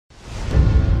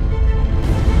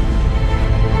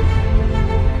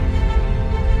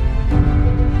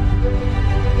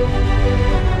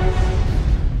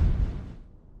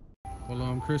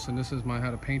Chris, and this is my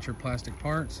how to paint your plastic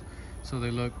parts so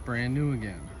they look brand new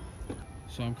again.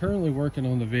 So I'm currently working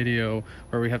on the video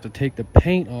where we have to take the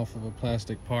paint off of a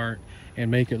plastic part and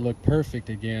make it look perfect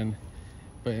again.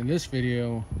 But in this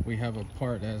video, we have a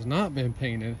part that has not been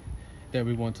painted that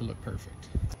we want to look perfect.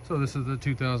 So this is the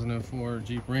 2004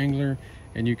 Jeep Wrangler,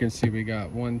 and you can see we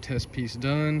got one test piece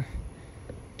done,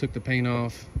 took the paint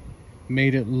off,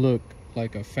 made it look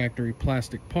like a factory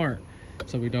plastic part.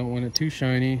 So we don't want it too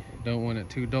shiny, don't want it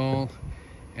too dull,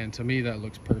 and to me that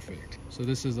looks perfect. So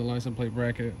this is the license plate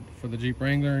bracket for the Jeep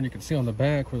Wrangler, and you can see on the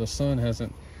back where the sun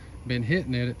hasn't been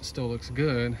hitting it, it still looks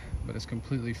good, but it's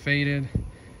completely faded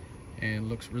and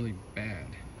looks really bad.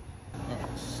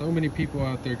 So many people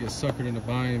out there get suckered into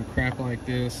buying crap like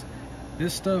this.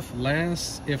 This stuff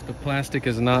lasts if the plastic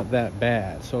is not that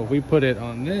bad. So if we put it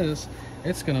on this,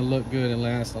 it's gonna look good and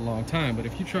last a long time. But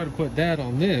if you try to put that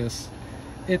on this,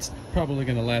 it's probably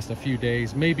gonna last a few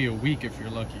days, maybe a week if you're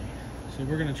lucky. So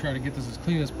we're gonna try to get this as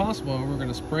clean as possible, and we're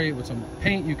gonna spray it with some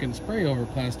paint you can spray over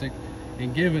plastic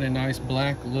and give it a nice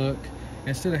black look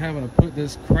instead of having to put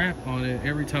this crap on it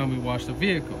every time we wash the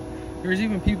vehicle. There's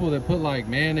even people that put like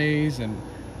mayonnaise and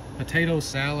potato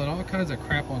salad, all kinds of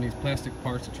crap on these plastic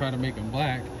parts to try to make them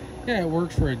black. Yeah, it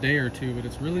works for a day or two, but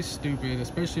it's really stupid,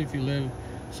 especially if you live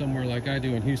somewhere like I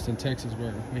do in Houston, Texas,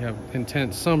 where we have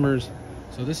intense summers.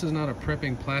 So this is not a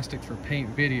prepping plastic for paint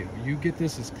video. You get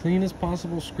this as clean as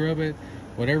possible, scrub it,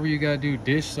 whatever you gotta do,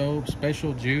 dish soap,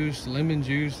 special juice, lemon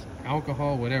juice,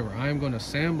 alcohol, whatever. I'm gonna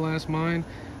sandblast mine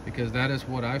because that is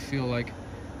what I feel like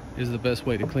is the best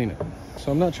way to clean it.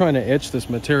 So I'm not trying to etch this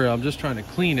material, I'm just trying to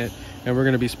clean it, and we're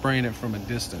going to be spraying it from a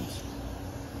distance.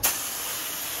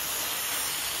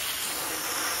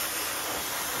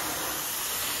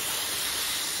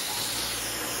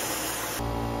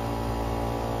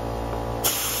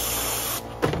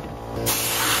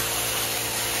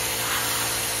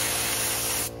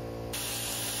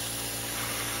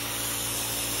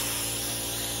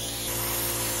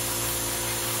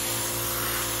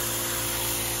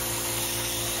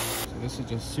 This is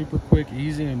just super quick,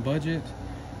 easy, and budget.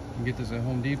 You can get this at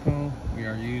Home Depot. We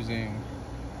are using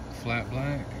flat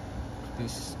black.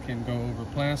 This can go over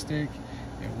plastic.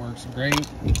 It works great.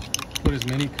 Put as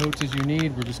many coats as you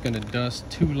need. We're just going to dust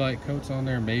 2 light coats on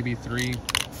there, maybe 3.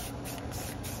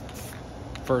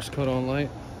 First coat on light.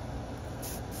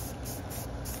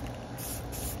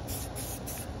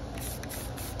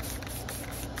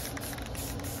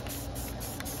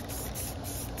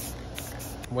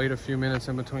 Wait a few minutes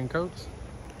in between coats.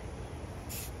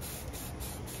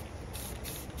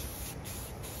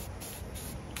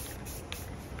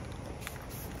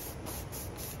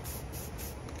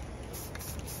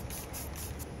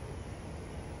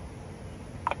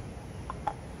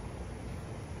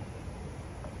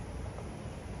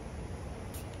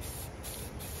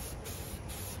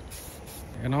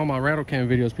 In all my rattle can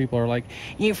videos, people are like,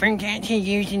 "You forgot to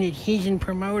use an adhesion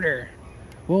promoter."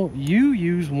 Well, you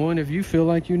use one if you feel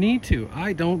like you need to.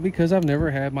 I don't, because I've never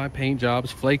had my paint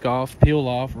jobs flake off, peel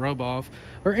off, rub off,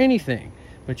 or anything.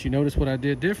 But you notice what I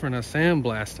did different, I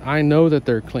sandblast. I know that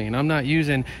they're clean. I'm not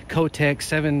using Kotex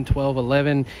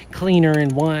 71211 cleaner in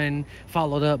one,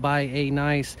 followed up by a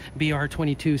nice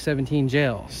BR2217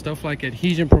 gel. Stuff like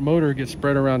adhesion promoter gets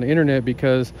spread around the internet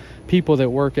because people that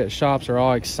work at shops are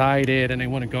all excited and they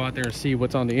want to go out there and see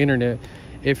what's on the internet.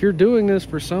 If you're doing this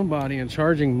for somebody and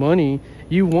charging money,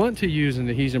 you want to use an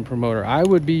adhesion promoter. I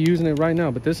would be using it right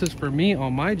now, but this is for me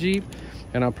on my Jeep,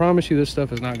 and I promise you this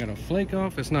stuff is not gonna flake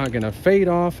off, it's not gonna fade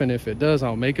off, and if it does,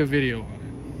 I'll make a video on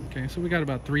it. Okay, so we got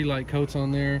about 3 light coats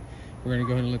on there. We're gonna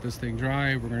go ahead and let this thing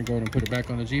dry. We're gonna go ahead and put it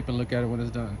back on the Jeep and look at it when it's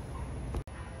done.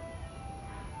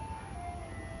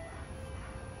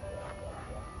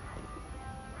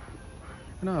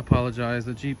 And I apologize,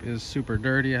 the Jeep is super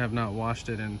dirty. I have not washed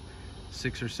it in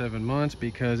 6 or 7 months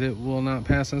because it will not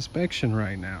pass inspection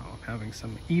right now. I'm having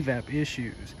some evap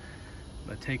issues,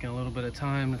 but taking a little bit of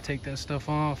time to take that stuff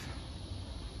off.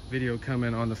 Video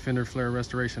coming on the fender flare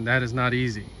restoration. That is not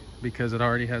easy because it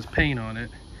already has paint on it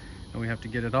and we have to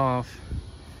get it off.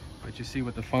 But you see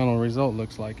what the final result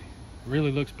looks like. It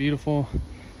really looks beautiful.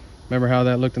 Remember how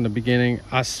that looked in the beginning?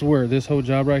 I swear this whole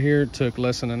job right here took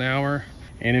less than an hour.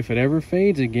 And if it ever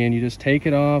fades again, you just take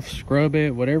it off, scrub it,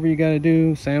 whatever you got to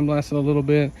do, sandblast it a little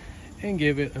bit, and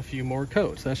give it a few more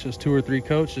coats. That's just 2 or 3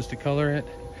 coats just to color it.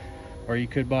 Or you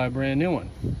could buy a brand new one.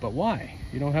 But why?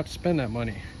 You don't have to spend that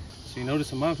money. So you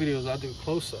notice in my videos, I do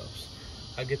close-ups.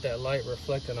 I get that light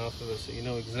reflecting off of it so you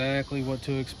know exactly what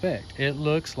to expect. It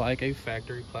looks like a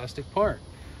factory plastic part,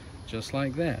 just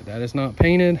like that. That is not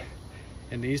painted,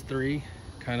 and these 3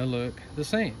 kind of look the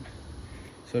same.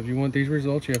 So if you want these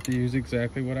results, you have to use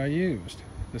exactly what I used.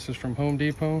 This is from Home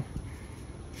Depot.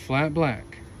 Flat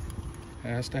black. It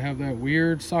has to have that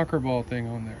weird soccer ball thing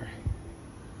on there.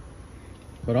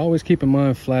 But always keep in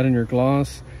mind, flatten your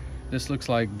gloss. This looks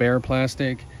like bare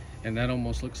plastic, and that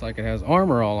almost looks like it has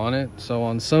Armor All on it. So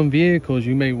on some vehicles,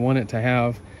 you may want it to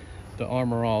have the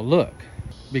Armor All look,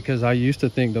 because I used to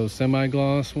think those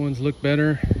semi-gloss ones look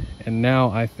better, and now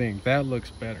I think that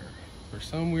looks better for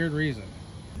some weird reason.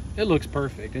 It looks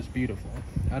perfect. It's beautiful.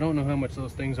 I don't know how much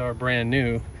those things are brand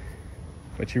new,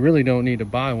 but you really don't need to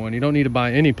buy one. You don't need to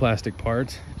buy any plastic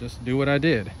parts. Just do what I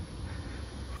did.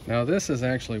 Now this is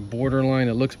actually borderline.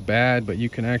 It looks bad, but you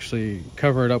can actually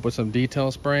cover it up with some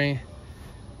detail spray.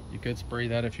 You could spray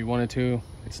that if you wanted to.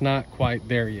 It's not quite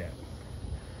there yet.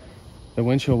 The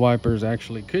windshield wipers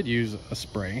actually could use a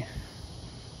spray.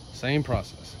 Same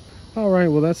process. All right,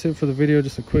 well, that's it for the video.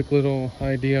 Just a quick little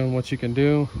idea on what you can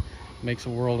do. Makes a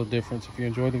world of difference. If you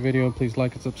enjoyed the video, please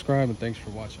like and subscribe, and thanks for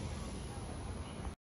watching.